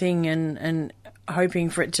same thing and hoping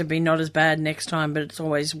for it to be not as bad next time, but it's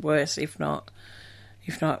always worse, if not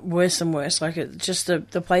worse than worse. Like, it just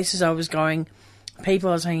the places I was going, people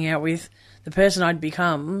I was hanging out with, the person I'd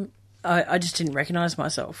become, I just didn't recognise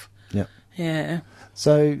myself. Yep. Yeah.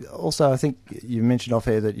 So, also, I think you mentioned off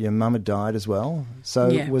air that your mum had died as well. So,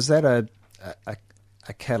 Yeah. was that a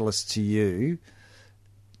catalyst to you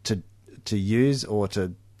to use or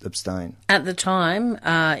to abstain? At the time,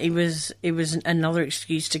 it was another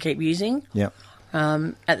excuse to keep using. Yep.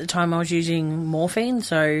 At the time, I was using morphine,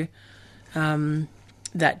 so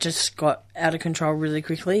that just got out of control really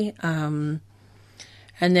quickly. And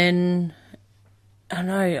then, I don't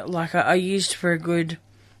know, like I used for a good...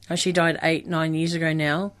 She died 8-9 years ago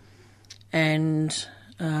now, and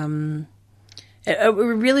it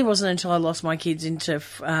really wasn't until I lost my kids into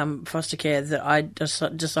foster care that I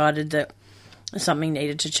just decided that something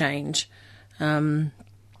needed to change. But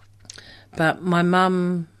my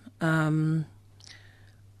mum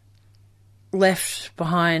left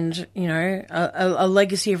behind, a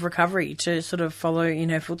legacy of recovery to sort of follow in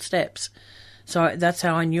her footsteps. So that's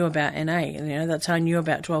how I knew about NA. That's how I knew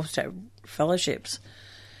about 12-step fellowships.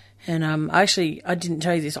 And I didn't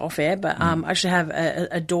tell you this off air, but I actually have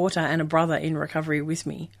a daughter and a brother in recovery with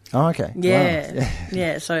me. Oh, okay. Yeah. Wow.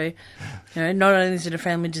 Yeah. So, not only is it a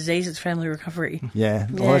family disease, it's family recovery. Yeah.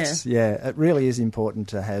 Well, it really is important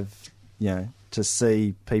to have, to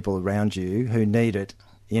see people around you who need it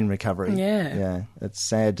in recovery. Yeah. Yeah. It's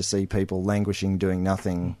sad to see people languishing, doing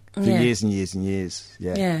nothing for years and years and years.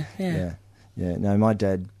 Yeah. Yeah. No, my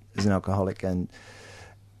dad is an alcoholic, and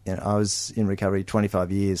I was in recovery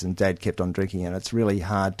 25 years, and Dad kept on drinking, and it's really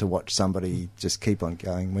hard to watch somebody just keep on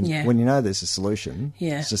going when you know there's a solution.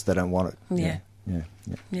 Yeah. It's just they don't want it. Yeah.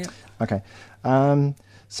 Okay.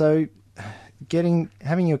 So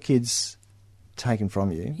having your kids taken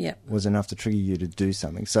from you was enough to trigger you to do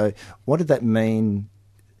something. So what did that mean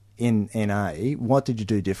in NA? What did you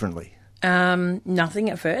do differently? Nothing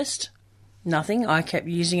at first. Nothing. I kept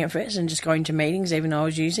using it first and just going to meetings even though I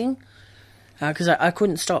was using. Because I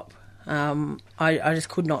couldn't stop. I just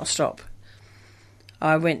could not stop.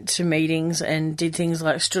 I went to meetings and did things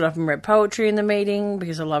like stood up and read poetry in the meeting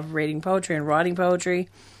because I love reading poetry and writing poetry.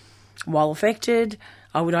 While affected,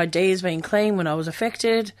 I would ID as being clean when I was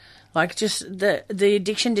affected. Like, just the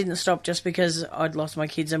addiction didn't stop just because I'd lost my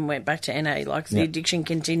kids and went back to NA. Like, the addiction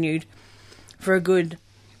continued for a good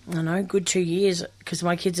 2 years because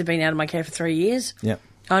my kids have been out of my care for 3 years. Yeah.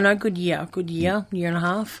 Oh, no, good year and a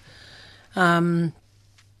half. And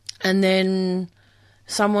then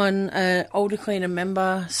someone, an older cleaner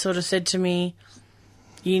member, sort of said to me,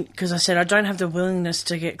 because I said, I don't have the willingness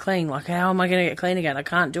to get clean. Like, how am I going to get clean again? I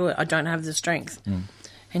can't do it. I don't have the strength.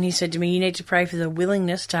 And he said to me, you need to pray for the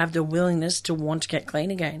willingness to have the willingness to want to get clean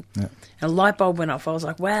again. Yeah. And a light bulb went off. I was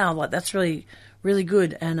like, wow, like that's really, really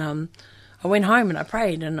good. And I went home and I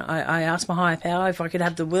prayed and I asked my higher power if I could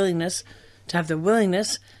have the willingness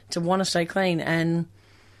to want to stay clean. And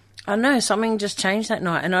I don't know, something just changed that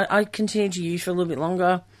night, and I continued to use for a little bit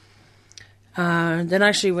longer. Then I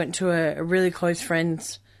actually went to a really close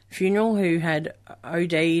friend's funeral who had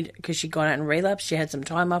OD'd because she got out and relapsed. She had some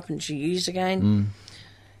time up and she used again.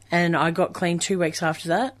 And I got clean 2 weeks after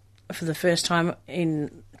that. For the first time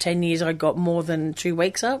in 10 years, I got more than 2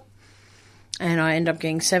 weeks up. And I ended up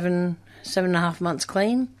getting 7.5 months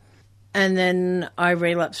clean. And then I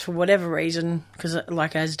relapsed for whatever reason because,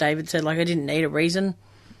 like as David said, like I didn't need a reason.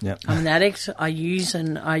 Yep. I'm an addict. I use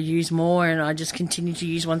more and I just continue to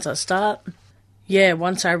use once I start. Yeah,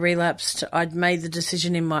 once I relapsed, I'd made the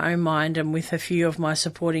decision in my own mind and with a few of my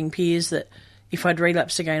supporting peers that if I'd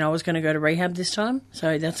relapsed again, I was going to go to rehab this time.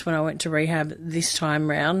 So that's when I went to rehab this time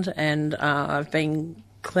round, and I've been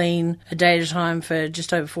clean a day at a time for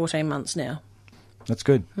just over 14 months now. That's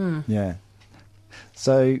good. Yeah.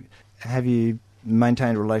 So have you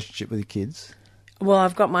maintained a relationship with your kids? Well,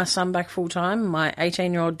 I've got my son back full-time. My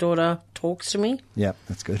 18-year-old daughter talks to me. Yeah,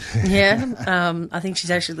 that's good. Yeah, I think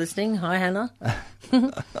she's actually listening. Hi, Hannah.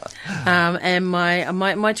 And my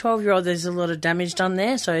 12-year-old, there's a lot of damage done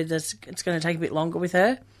there, so it's going to take a bit longer with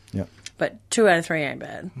her. Yeah. But 2 out of 3 ain't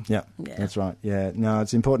bad. Yeah, that's right. Yeah, no,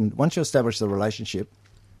 it's important. Once you establish the relationship,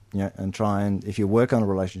 and try and, if you work on a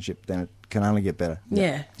relationship, then it can only get better.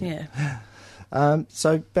 Yeah.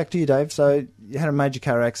 So back to you, Dave. So you had a major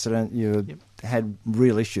car accident. You had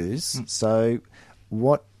real issues. So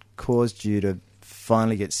what caused you to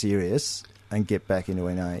finally get serious and get back into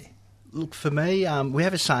NA? Look, for me, we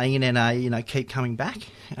have a saying in NA, keep coming back.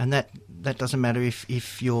 And that doesn't matter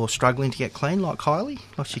if you're struggling to get clean, like Kylie,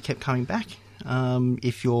 like she kept coming back.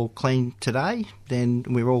 If you're clean today, then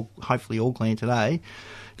we're all hopefully all clean today.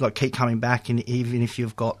 Like keep coming back, and even if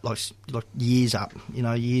you've got like years up,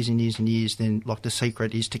 years and years and years, then like the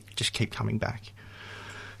secret is to just keep coming back.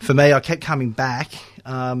 For me, I kept coming back.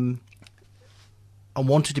 I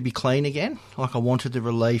wanted to be clean again. Like I wanted the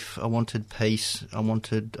relief, I wanted peace, I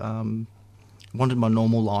wanted my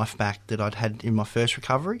normal life back that I'd had in my first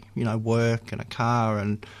recovery. Work and a car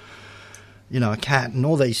and a cat and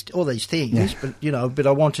all these things. Yeah. But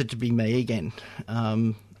I wanted to be me again.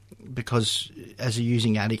 because as a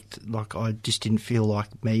using addict, like I just didn't feel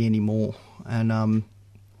like me anymore, and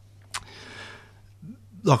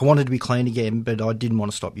like I wanted to be clean again, but I didn't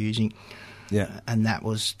want to stop using. Yeah. And that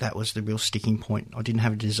was the real sticking point. I didn't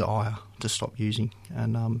have a desire to stop using,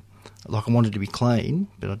 and like I wanted to be clean,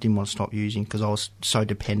 but I didn't want to stop using because I was so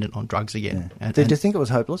dependent on drugs again. Yeah. Did you think it was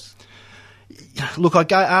hopeless? Look,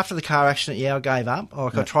 after the car accident, I gave up.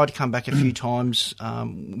 Like I tried to come back a few times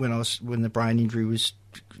when the brain injury was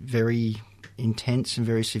very intense and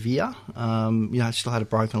very severe. I still had a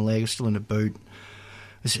broken leg, I was still in a boot.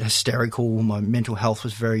 It was hysterical. My mental health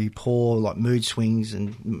was very poor, like mood swings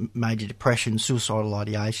and major depression, suicidal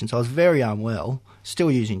ideation. So I was very unwell,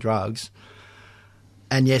 still using drugs.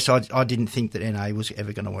 And yes, I didn't think that NA was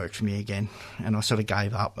ever going to work for me again, and I sort of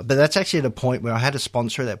gave up. But that's actually at a point where I had a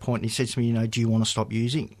sponsor at that point, and he said to me, do you want to stop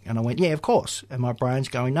using? And I went, yeah, of course. And my brain's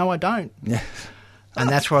going, no, I don't. Yeah. And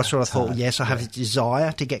that's where I sort of thought, yes, I have a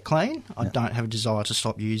desire to get clean. I don't have a desire to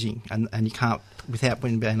stop using. And you can't, without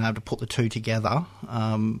being able to put the two together,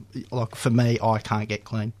 like for me, I can't get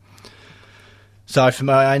clean. So for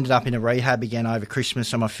me, I ended up in a rehab again over Christmas.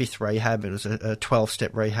 So my 5th rehab, it was a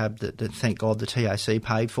 12-step rehab that thank God the TAC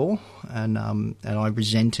paid for. And I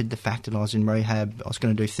resented the fact that I was in rehab. I was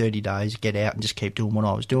going to do 30 days, get out and just keep doing what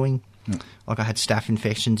I was doing. Mm. Like I had staph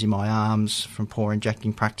infections in my arms from poor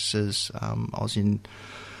injecting practices. I was in,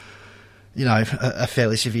 a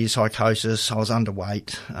fairly severe psychosis. I was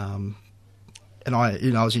underweight. And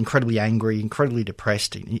I was incredibly angry, incredibly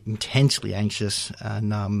depressed, intensely anxious,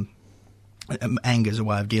 and anger is a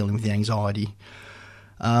way of dealing with the anxiety.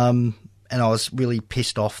 And I was really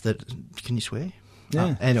pissed off that... Can you swear?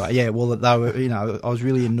 Yeah. Anyway, yeah, well, they were, I was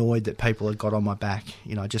really annoyed that people had got on my back,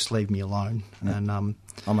 just leave me alone. Yeah. And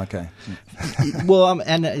I'm okay.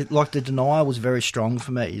 Like the denial was very strong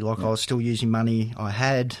for me. Like I was still using money I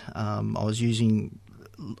had. I was using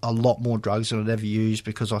a lot more drugs than I'd ever used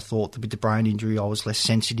because I thought that with the brain injury I was less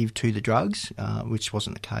sensitive to the drugs, which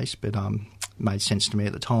wasn't the case, but made sense to me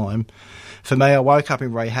at the time. For me, I woke up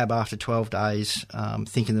in rehab after 12 days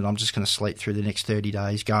thinking that I'm just going to sleep through the next 30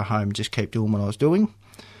 days, go home and just keep doing what I was doing.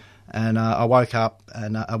 And I woke up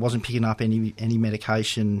and I wasn't picking up any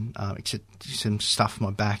medication except some stuff for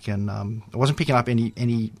my back, and I wasn't picking up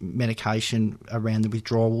any medication around the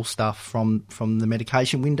withdrawal stuff from the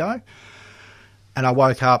medication window. And I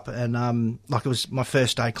woke up and like it was my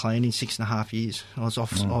first day clean in 6.5 years. I was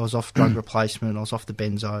off drug replacement. I was off the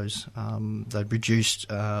benzos. They'd reduced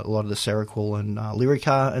a lot of the Seroquel and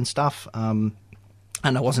Lyrica and stuff, and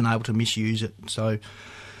I wasn't able to misuse it. So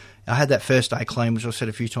I had that first day clean, which I've said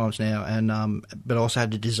a few times now, and but I also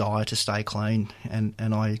had the desire to stay clean. And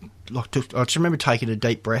I just remember taking a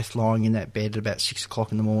deep breath, lying in that bed at about 6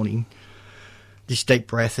 o'clock in the morning. This deep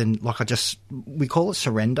breath, and we call it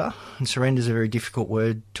surrender, and surrender is a very difficult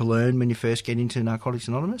word to learn when you first get into Narcotics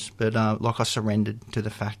Anonymous, but I surrendered to the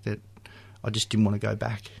fact that I just didn't want to go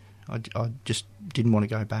back. I just didn't want to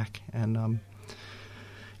go back, and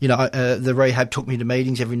the rehab took me to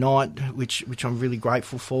meetings every night, which I'm really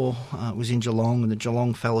grateful for. It was in Geelong, and the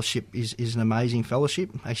Geelong Fellowship is an amazing fellowship.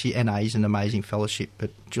 Actually, NA is an amazing fellowship, but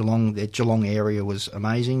the Geelong area was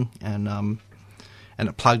amazing, and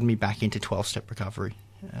it plugged me back into 12-step recovery.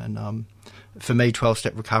 And for me,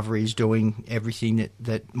 12-step recovery is doing everything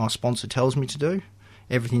that my sponsor tells me to do,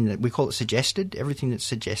 everything that we call it suggested, everything that's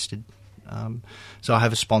suggested. So I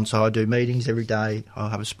have a sponsor. I do meetings every day. I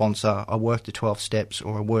have a sponsor. I work the 12 steps,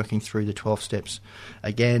 or I'm working through the 12 steps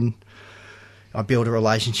again. I build a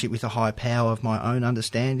relationship with a higher power of my own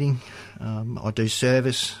understanding. I do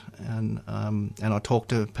service, and I talk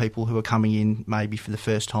to people who are coming in maybe for the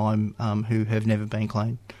first time who have never been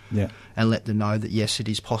clean, and let them know that yes, it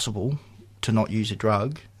is possible to not use a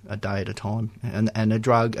drug a day at a time, and a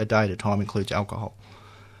drug a day at a time includes alcohol.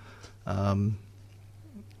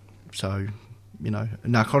 So,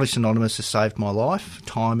 Narcotics Anonymous has saved my life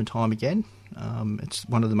time and time again. It's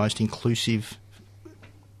one of the most inclusive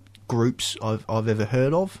groups I've ever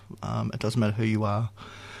heard of. It doesn't matter who you are,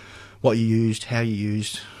 what you used, how you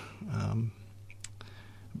used,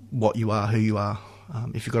 what you are, who you are.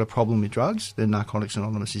 If you've got a problem with drugs, then Narcotics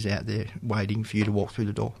Anonymous is out there waiting for you to walk through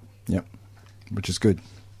the door. Yep, which is good.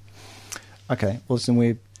 Okay, well, listen,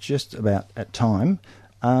 we're just about at time.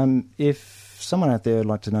 If someone out there would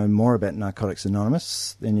like to know more about Narcotics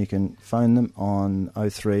Anonymous, then you can phone them on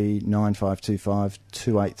 03 9525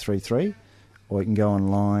 2833, or you can go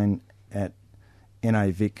online at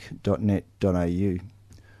navic.net.au.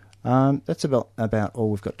 That's about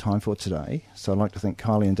all we've got time for today. So I'd like to thank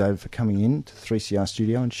Kylie and David for coming in to 3CR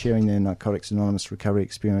Studio and sharing their Narcotics Anonymous recovery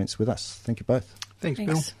experience with us. Thank you both. Thanks.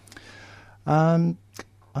 Bill.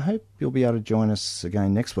 I hope you'll be able to join us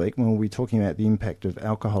again next week when we'll be talking about the impact of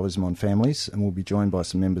alcoholism on families, and we'll be joined by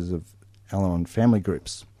some members of Al-Anon family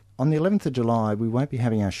groups. On the 11th of July, we won't be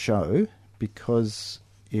having our show because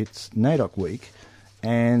it's NAIDOC week,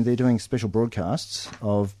 and they're doing special broadcasts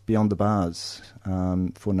of Beyond the Bars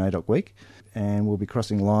for NAIDOC week, and we'll be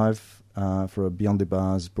crossing live for a Beyond the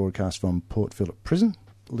Bars broadcast from Port Phillip Prison.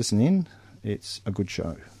 Listen in, it's a good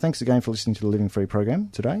show. Thanks again for listening to the Living Free program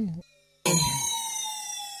today.